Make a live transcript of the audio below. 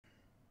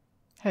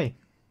Hey,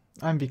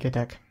 I'm VK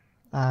Tech,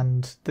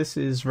 and this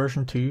is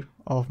version 2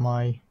 of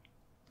my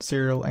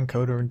serial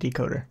encoder and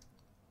decoder.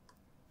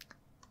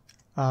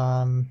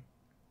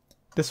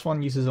 This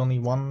one uses only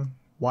one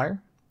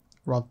wire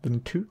rather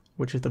than two,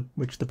 which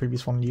the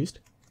previous one used.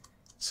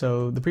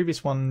 So the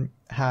previous one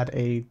had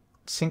a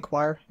sync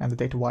wire and a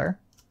data wire.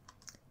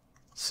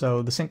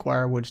 So the sync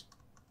wire would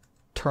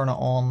turn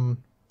on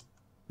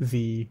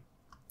the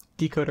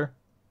decoder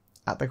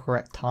at the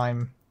correct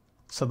time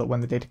so that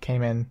when the data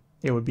came in,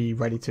 it would be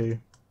ready to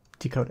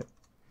decode it.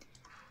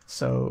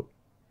 So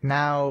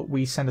now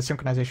we send a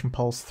synchronization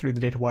pulse through the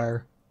data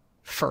wire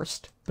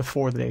first,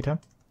 before the data,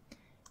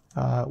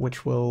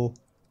 which will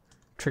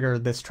trigger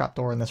this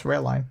trapdoor and this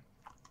rail line.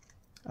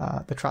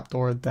 The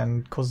trapdoor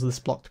then causes this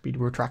block to be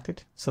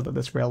retracted so that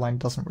this rail line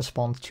doesn't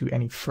respond to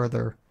any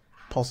further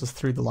pulses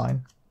through the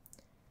line,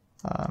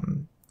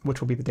 which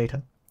will be the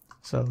data.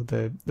 So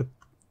the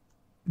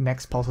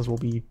next pulses will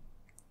be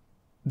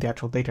the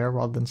actual data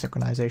rather than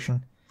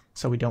synchronization,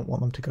 so we don't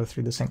want them to go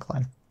through the sync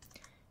line.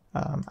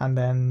 And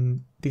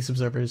then these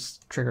observers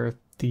trigger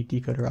the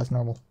decoder as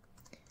normal.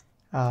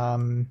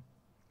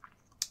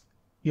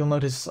 You'll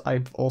notice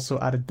I've also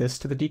added this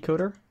to the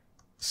decoder.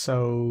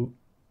 So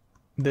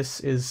this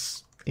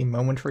is a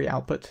momentary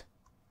output.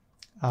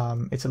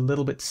 It's a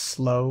little bit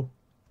slow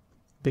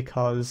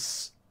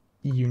because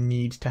you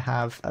need to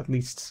have at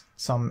least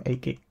some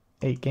 8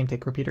 game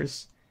take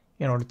repeaters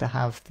in order to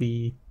have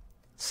the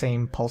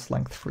same pulse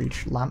length for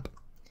each lamp.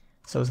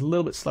 So it's a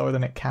little bit slower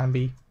than it can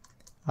be.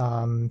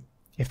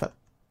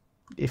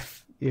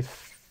 If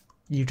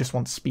you just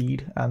want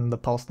speed and the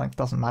pulse length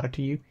doesn't matter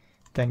to you,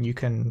 then you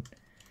can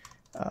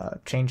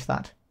change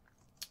that.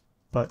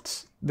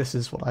 But this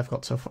is what I've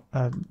got so far.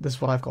 This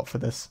is what I've got for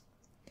this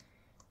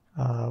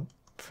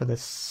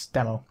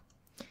demo.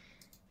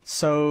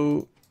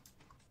 So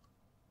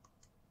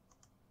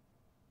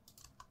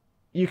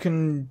you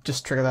can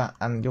just trigger that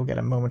and you'll get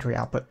a momentary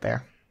output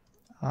there.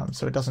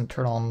 So it doesn't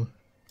turn on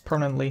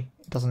permanently.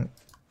 It doesn't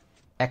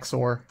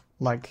XOR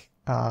like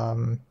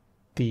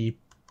the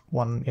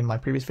one in my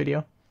previous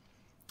video,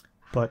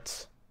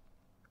 but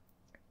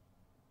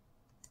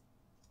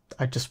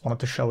I just wanted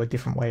to show a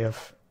different way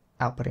of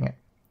outputting it.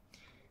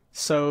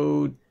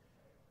 So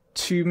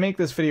to make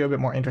this video a bit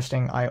more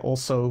interesting, I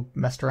also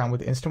messed around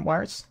with instant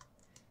wires.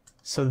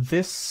 So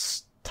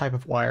this type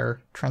of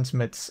wire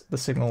transmits the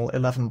signal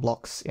 11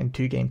 blocks in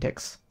 2 game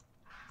ticks,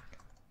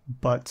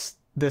 but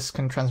this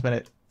can transmit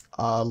it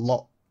a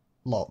lot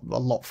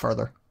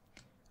further.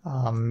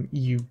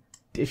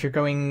 If you're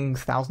going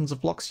thousands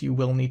of blocks, you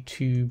will need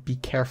to be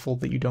careful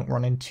that you don't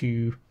run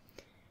into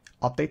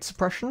update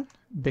suppression,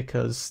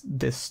 because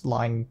this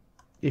line,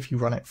 if you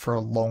run it for a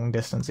long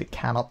distance, it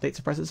can update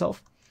suppress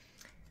itself.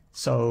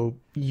 So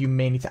you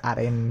may need to add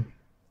in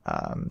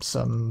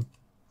some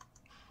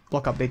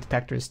block update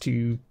detectors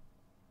to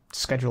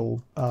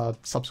schedule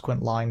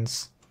subsequent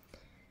lines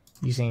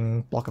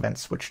using block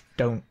events which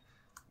don't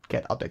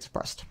get update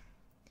suppressed.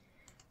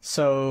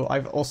 So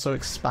I've also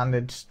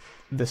expanded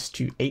this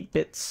to 8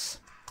 bits,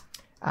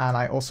 and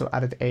I also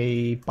added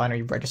a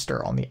binary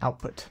register on the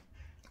output.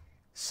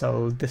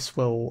 So this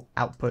will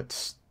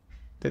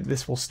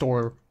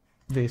store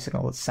the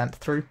signal that's sent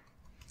through.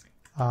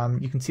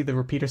 You can see the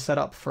repeater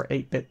setup for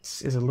 8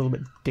 bits is a little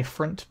bit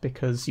different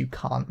because you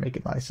can't make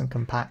it nice and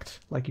compact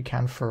like you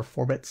can for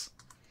 4 bits.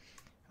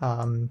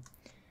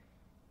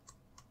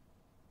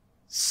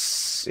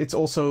 It's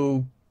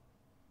also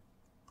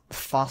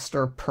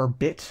faster per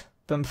bit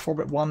than the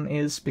 4-bit one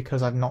is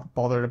because I've not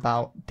bothered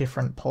about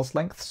different pulse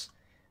lengths.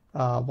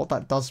 What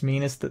that does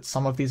mean is that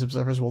some of these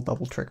observers will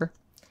double trigger,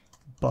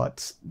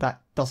 but that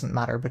doesn't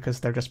matter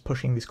because they're just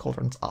pushing these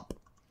cauldrons up.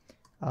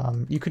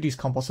 You could use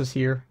composters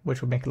here,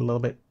 which would make it a little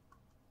bit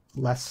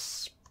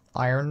less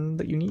iron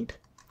that you need.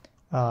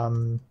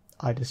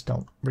 I just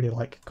don't really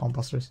like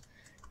composters.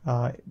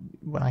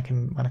 When I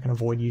can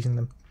avoid using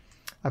them,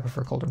 I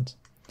prefer cauldrons.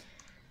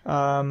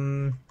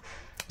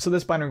 So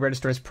this binary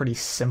register is pretty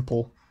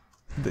simple.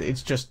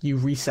 It's just you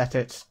reset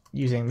it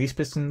using these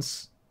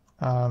pistons,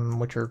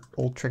 which are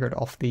all triggered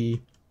off the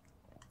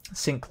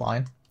sync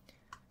line.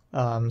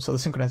 So the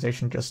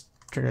synchronization just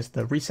triggers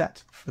the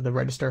reset for the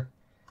register,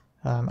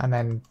 and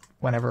then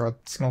whenever a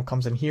signal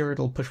comes in here,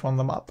 it'll push one of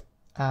them up,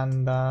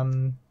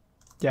 and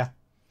yeah,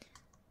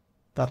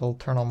 that'll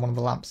turn on one of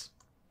the lamps.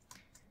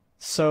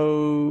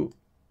 So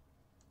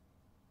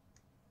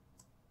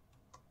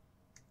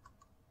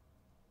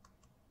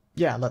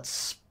yeah,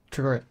 let's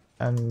trigger it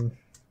and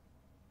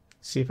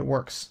see if it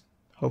works.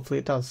 Hopefully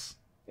it does.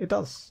 It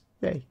does.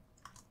 Yay.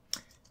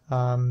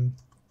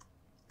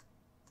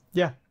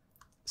 Yeah.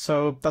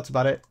 So that's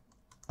about it.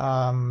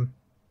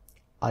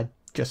 I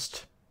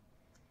just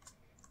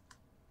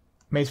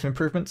made some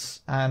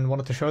improvements and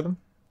wanted to show them,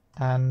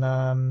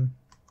 and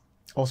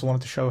also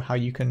wanted to show how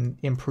you can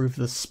improve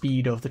the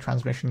speed of the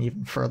transmission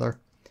even further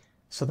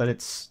so that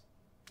it's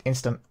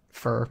instant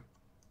for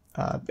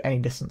any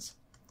distance.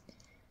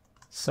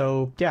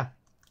 So yeah,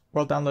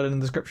 world downloaded in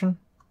the description.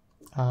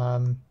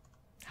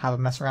 Have a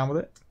mess around with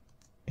it.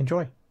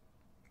 Enjoy.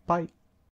 Bye.